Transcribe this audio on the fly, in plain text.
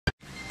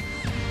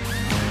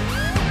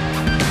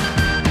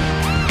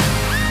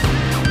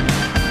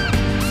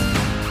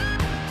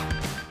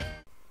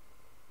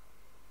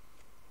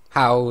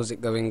How's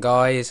it going,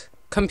 guys?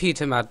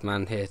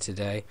 ComputerMadMan here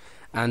today,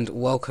 and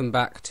welcome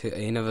back to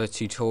another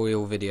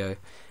tutorial video.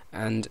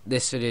 And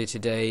this video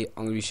today,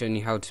 I'm going to be showing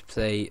you how to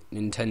play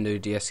Nintendo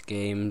DS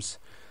games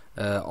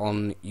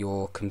on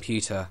your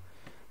computer.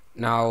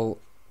 Now,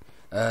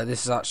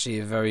 this is actually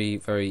a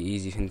very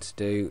easy thing to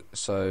do.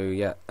 So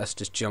yeah, let's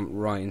just jump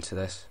right into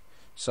this.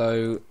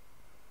 So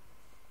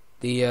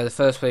the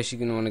first place you're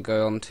going to want to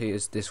go onto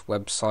is this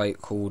website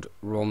called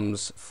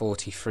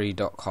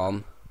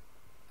roms43.com.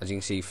 as you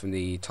can see from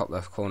the top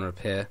left corner up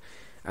here,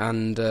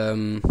 and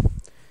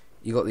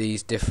you got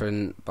these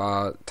different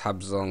bar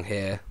tabs along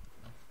here,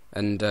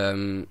 and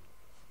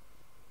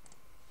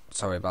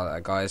sorry about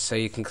that, guys. So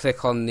you can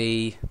click on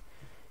the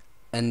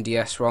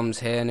NDS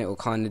ROMs here, and it will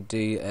kind of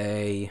do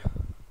a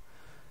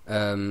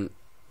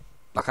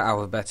like an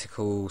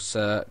alphabetical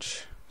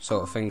search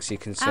sort of thing, so you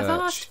can search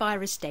Avast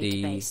virus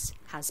database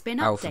has been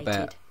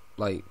alphabet updated,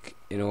 like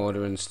in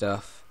order and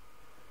stuff.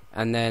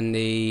 And then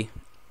the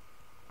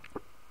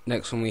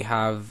next one we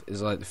have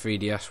is like the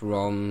 3DS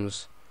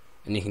ROMs,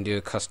 and you can do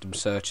a custom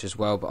search as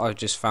well, but I've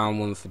just found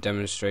one for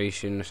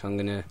demonstration which I'm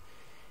going to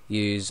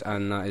use,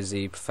 and that is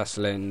the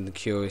Professor Layton the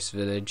Curious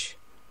Village.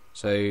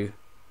 So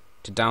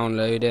to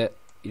download it,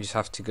 you just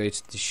have to go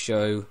to the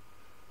show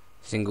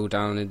single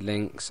download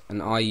links,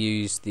 and I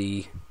use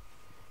the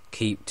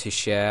keep to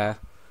share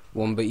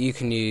one, but you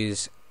can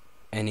use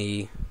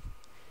any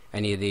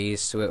of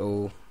these, so it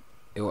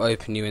will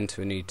open you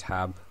into a new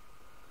tab.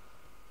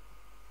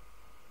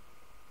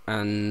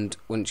 And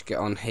once you get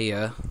on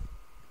here,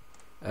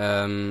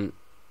 you're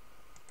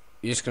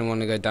just going to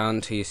want to go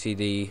down till you see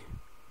the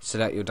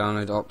select your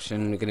download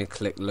option. You're going to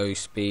click low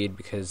speed,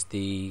 because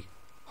the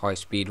high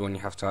speed one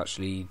you have to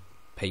actually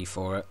pay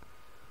for it.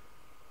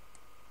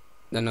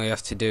 Then all you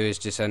have to do is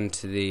just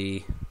enter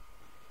the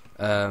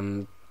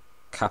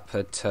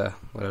captcha,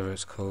 whatever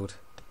it's called,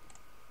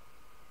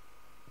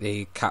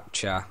 the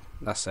captcha,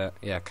 that's it,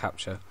 yeah,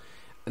 captcha.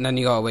 And then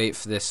you gotta wait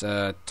for this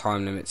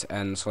time limit to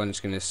end, so I'm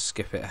just going to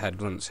skip it ahead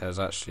once it has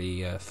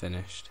actually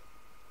finished.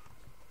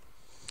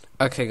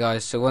 Okay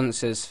guys, so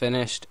once it's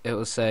finished, it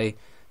will say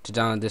to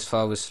download this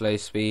file with slow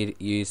speed,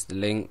 use the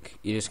link.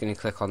 You're just going to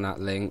click on that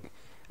link,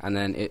 and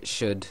then it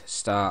should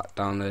start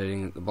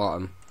downloading at the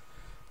bottom.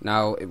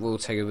 Now it will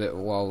take a bit of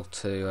a while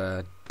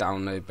to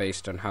download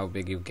based on how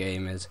big your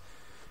game is.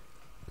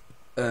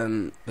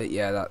 But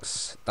yeah,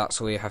 that's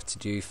all you have to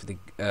do for the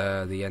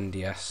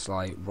NDS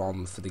like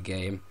ROM for the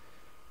game.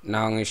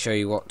 Now I'm going to show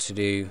you what to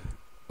do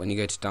when you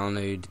go to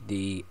download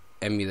the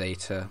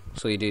emulator.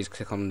 So all you do is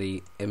click on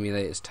the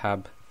emulators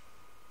tab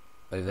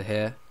over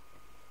here,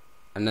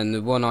 and then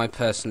the one I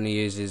personally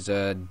use is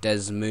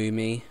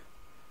DeSmuME.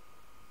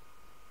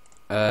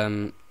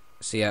 So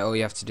yeah, all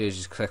you have to do is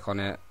just click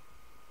on it,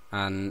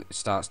 and it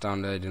starts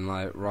downloading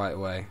like right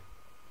away.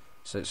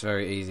 So it's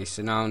very easy.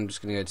 So now I'm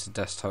just going to go to the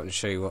desktop and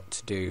show you what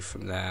to do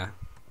from there.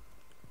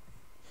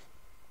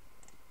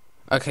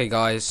 Okay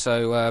guys,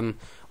 so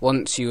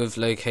once you have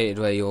located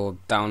where your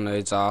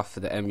downloads are for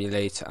the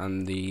emulator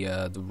and the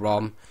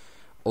ROM,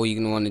 all you're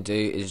going to want to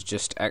do is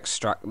just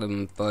extract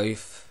them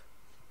both.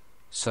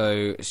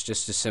 So it's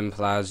just as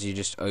simple as you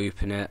just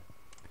open it.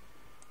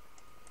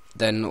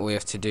 Then all you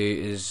have to do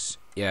is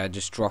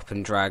just drop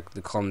and drag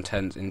the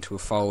content into a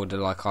folder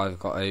like I've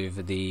got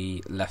over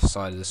the left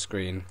side of the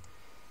screen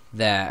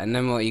there. And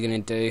then what you're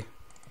going to do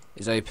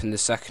is open the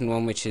second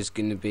one, which is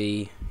going to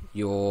be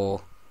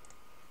your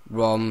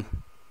ROM,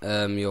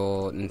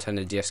 your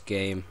Nintendo DS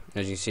game.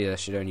 And as you can see, there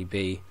should only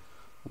be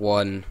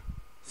one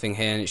thing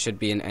here, and it should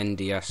be an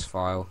NDS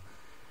file.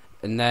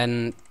 And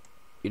then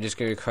you're just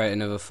going to create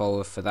another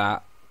folder for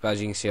that, but as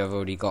you can see, I've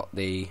already got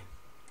the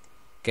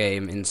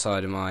game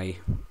inside of my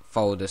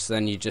folder. So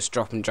then you just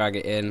drop and drag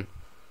it in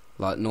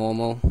like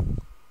normal,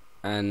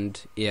 and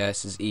yeah,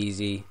 it's as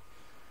easy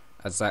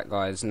as that,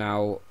 guys.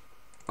 Now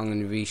I'm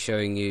going to be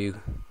showing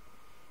you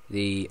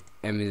the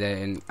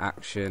emulator in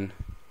action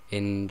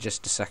in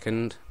just a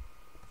second.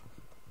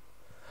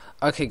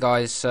 Okay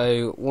guys,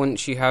 so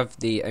once you have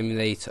the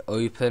emulator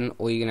open,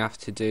 all you're going to have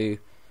to do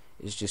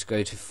is just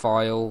go to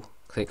File,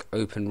 click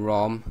Open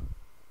ROM,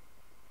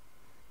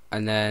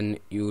 and then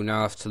you will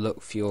now have to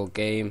look for your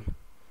game.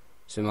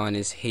 So mine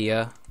is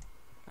here,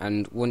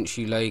 and once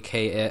you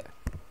locate it,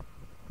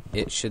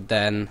 it should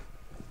then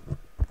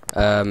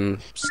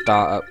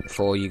start up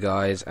for you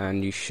guys,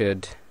 and you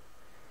should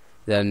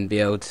then be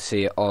able to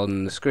see it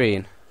on the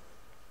screen.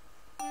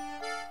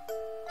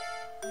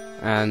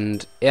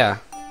 And yeah,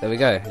 there we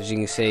go. As you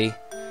can see,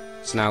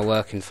 it's now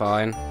working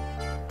fine.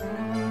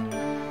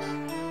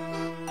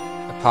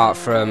 Apart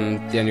from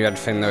the only other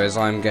thing though is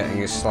I'm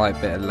getting a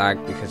slight bit of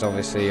lag, because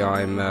obviously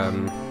I'm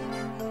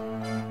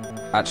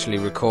actually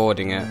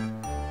recording it,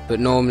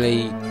 but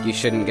normally you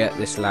shouldn't get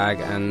this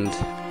lag. And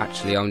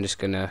actually I'm just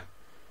gonna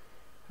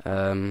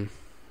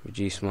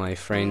reduce my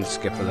frame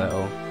skip a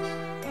little.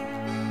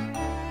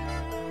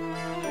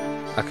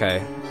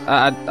 Okay,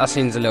 that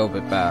seems a little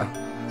bit better.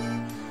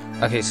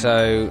 Okay,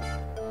 so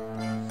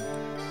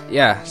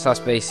yeah, so that's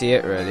basically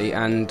it really.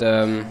 And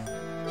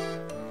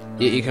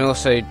You can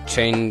also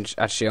change.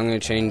 Actually, I'm going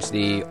to change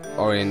the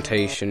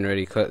orientation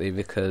really quickly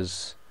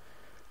because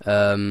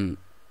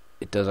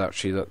it does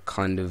actually look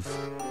kind of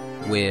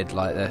weird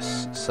like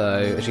this. So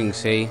as you can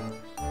see,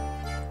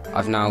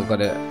 I've now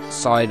got it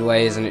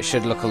sideways, and it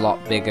should look a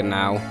lot bigger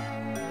now.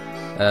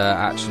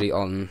 Actually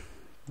on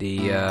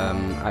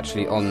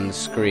the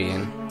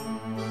screen.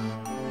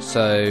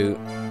 So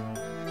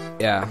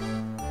yeah,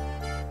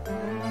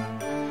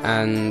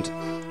 and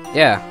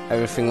yeah,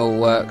 everything all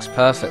works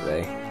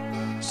perfectly.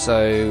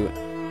 So,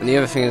 and the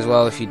other thing as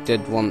well, if you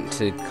did want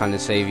to kind of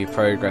save your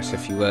progress,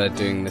 if you were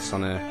doing this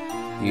on a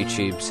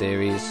YouTube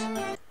series,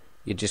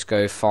 you'd just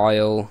go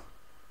File,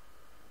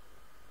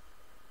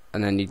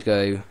 and then you'd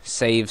go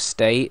Save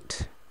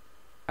State,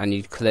 and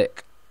you'd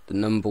click the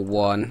number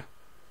 1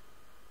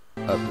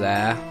 up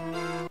there,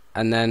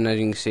 and then as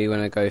you can see,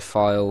 when I go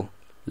File,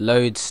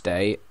 Load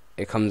State,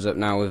 it comes up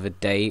now with a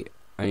date,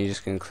 and you're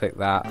just going to click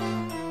that,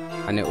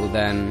 and it will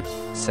then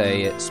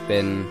say it's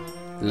been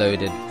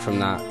loaded from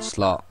that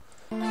slot.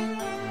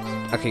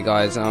 Okay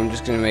guys, I'm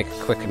just going to make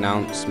a quick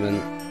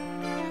announcement.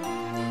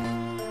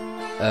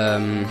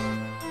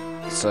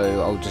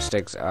 So I'll just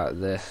exit out of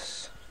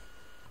this.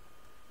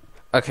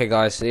 Okay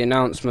guys, so the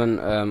announcement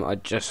I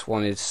just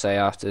wanted to say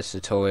after this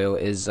tutorial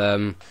is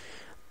I'm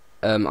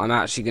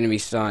actually going to be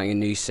starting a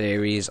new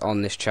series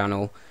on this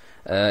channel.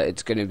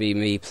 It's going to be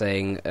me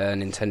playing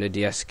Nintendo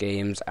DS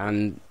games,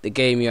 and the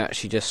game you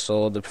actually just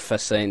saw, the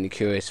Professor Layton the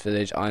Curious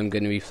Village, I'm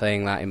going to be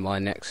playing that in my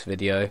next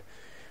video.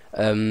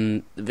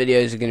 The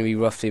videos are going to be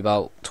roughly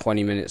about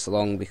 20 minutes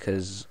long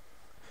because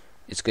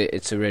it's good.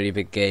 It's a really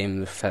big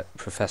game,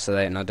 Professor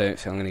Layton. I don't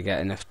think I'm going to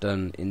get enough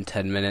done in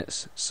 10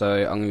 minutes,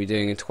 so I'm going to be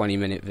doing a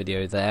 20-minute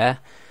video there,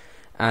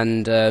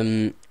 and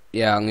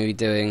yeah, I'm going to be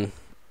doing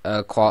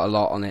quite a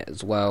lot on it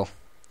as well.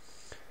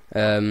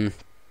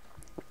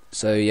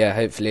 So yeah,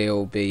 hopefully it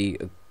will be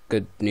a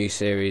good new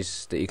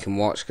series that you can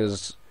watch,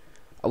 because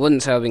I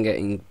wouldn't say I've been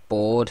getting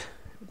bored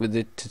with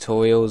the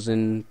tutorials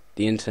and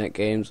the internet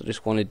games. I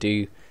just want to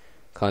do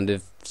kind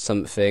of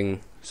something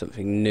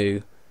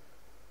new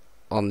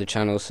on the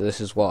channel, so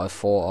this is what I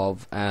thought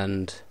of,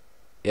 and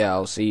yeah,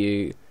 I'll see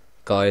you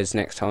guys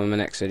next time in my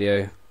next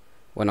video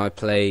when I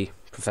play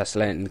Professor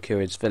Layton the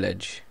Curious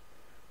Village.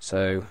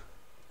 So,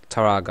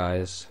 ta-ra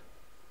guys.